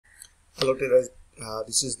Hello traders,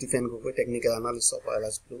 this is Defend Group, technical analyst of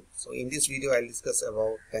Aliceblue. So in this video I'll discuss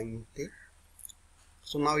about Bank Nifty.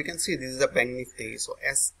 So now you can see this is the Bank Nifty. So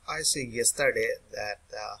as I said yesterday that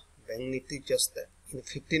Bank Nifty just in a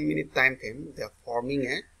 15-minute time frame they are forming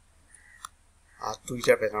a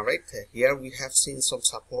two-year pattern, right? Here we have seen some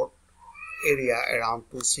support area around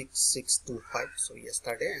 26625. So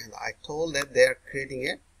yesterday, and I told that they are creating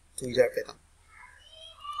a two-year pattern.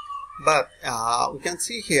 But we can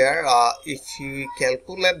see here if you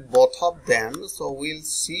calculate both of them, so we'll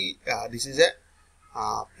see this is a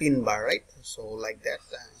pin bar, right? So like that,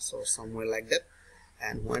 so somewhere like that.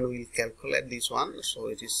 And when we calculate this one, so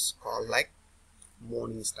it is called like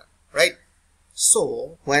morning star, right?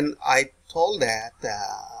 So when I told that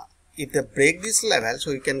if they break this level, so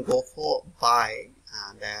you can go for buy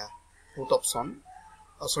and put option,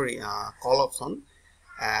 call option,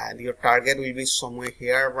 and your target will be somewhere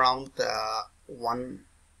here around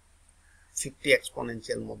 150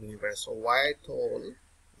 exponential moving average. So why I told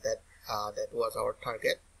that that was our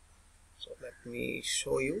target. So let me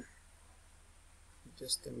show you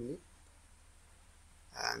just a minute.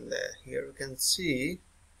 And here you can see,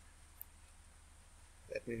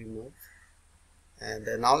 let me remove, and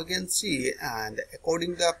now you can see, and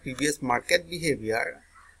according to the previous market behavior,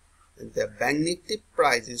 the Bank Nifty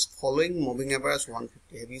price is following moving average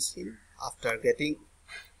 150. Have you seen? After getting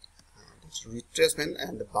this retracement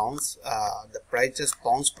and the bounce, the price just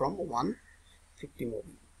bounced from 150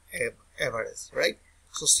 moving average, right?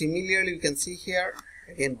 So similarly, you can see here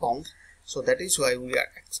again bounce. So that is why we are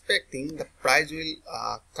expecting the price will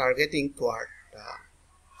targeting toward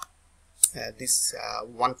this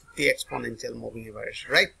 150 exponential moving average,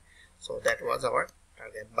 right? So that was our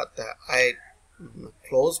target, but I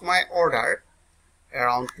close my order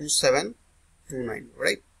around 2729,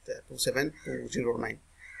 right? 27209.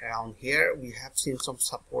 Around here we have seen some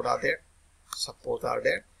support are there,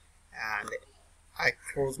 and I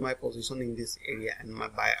close my position in this area, and my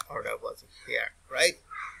buy order was here, right?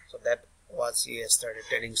 So that was yesterday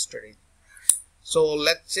trading strategy. So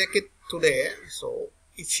let's check it today. So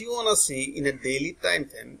if you wanna see in a daily time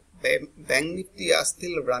frame, Bank Nifty are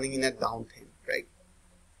still running in a downtrend, right?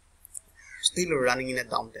 Still running in a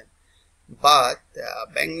downtrend, but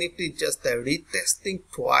Bank Nifty just retesting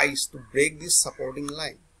twice to break this supporting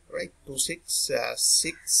line, right?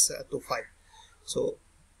 26625. So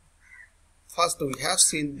first we have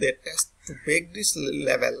seen the test to break this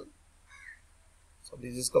level. So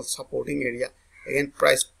this is called supporting area. Again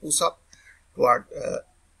price push up toward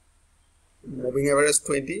moving average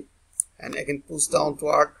 20, and again push down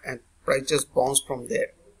toward, and price just bounce from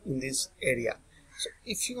there in this area. So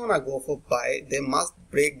if you wanna go for buy, they must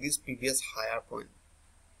break this previous higher point.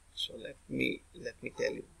 So let me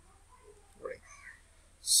tell you, right?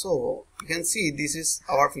 So you can see this is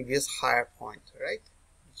our previous higher point, right?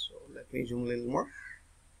 So let me zoom a little more.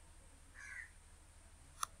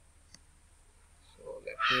 So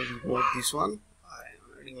let me remove this one. I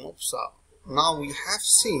remove. So now we have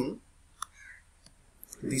seen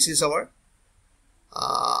this is our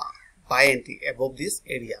buy entry above this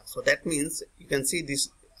area. So that means you can see this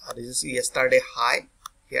this is yesterday high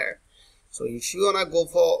here. So if you wanna go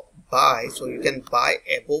for buy, so you can buy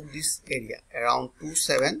above this area around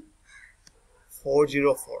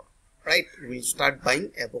 27404, right? We'll start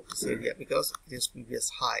buying above this area because it is previous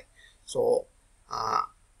high. So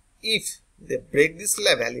if they break this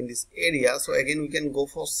level in this area, so again we can go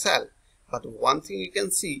for sell. But one thing you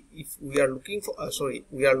can see, if we are looking for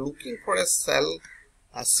we are looking for a sell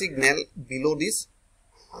signal below this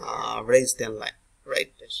raised trend line,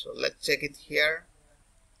 right? So let's check it here.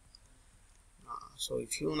 So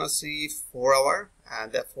if you wanna see 4 hour,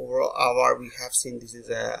 and the 4 hour we have seen this is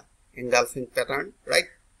a engulfing pattern, right?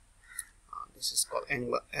 This is called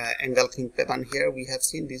engulfing pattern. Here we have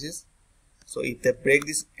seen this is, so if they break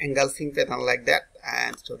this engulfing pattern like that,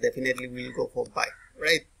 and so definitely we'll go for buy,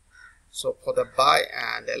 right? So for the buy,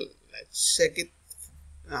 and let's check it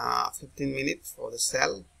 15 minutes for the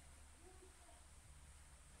sell.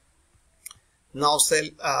 Now sell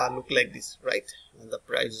look like this, right? And the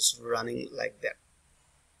price is running like that.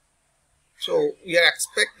 So we are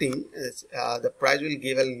expecting the price will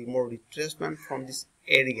give a little more retracement from this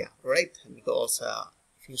area, right? Because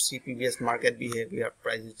if you see previous market behavior,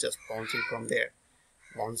 price is just bouncing from there,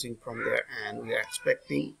 and we are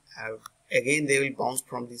expecting again they will bounce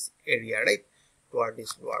from this area, right, toward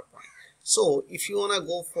this lower point. So if you wanna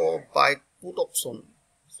go for buy put option,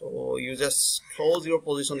 so you just close your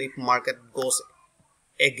position if market goes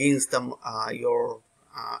against the your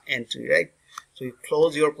entry, right? So you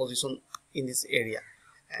close your position in this area,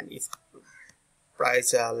 and if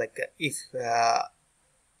price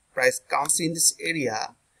price comes in this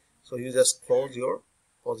area, so you just close your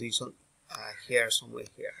position here, somewhere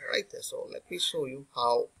here, right? So let me show you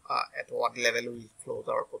how at what level we close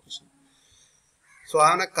our position. So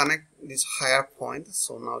I want to connect this higher point.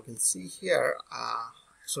 So now you can see here,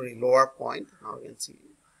 lower point. Now you can see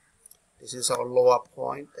this is our lower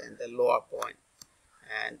point and the lower point.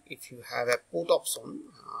 And if you have a put option,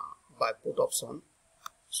 by put option,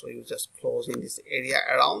 so you just close in this area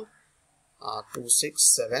around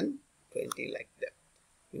 26720, like that.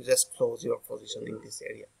 You just close your position in this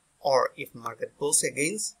area. Or if market goes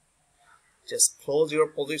against, just close your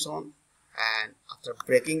position, and after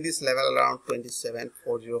breaking this level around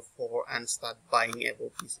 27404 and start buying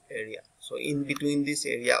above this area. So in between this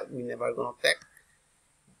area we never gonna take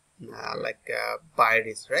buy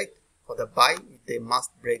this, right? For the buy they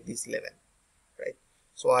must break this level, right?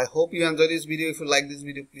 So I hope you enjoy this video. If you like this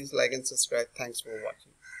video, please like and subscribe. Thanks for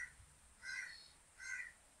watching.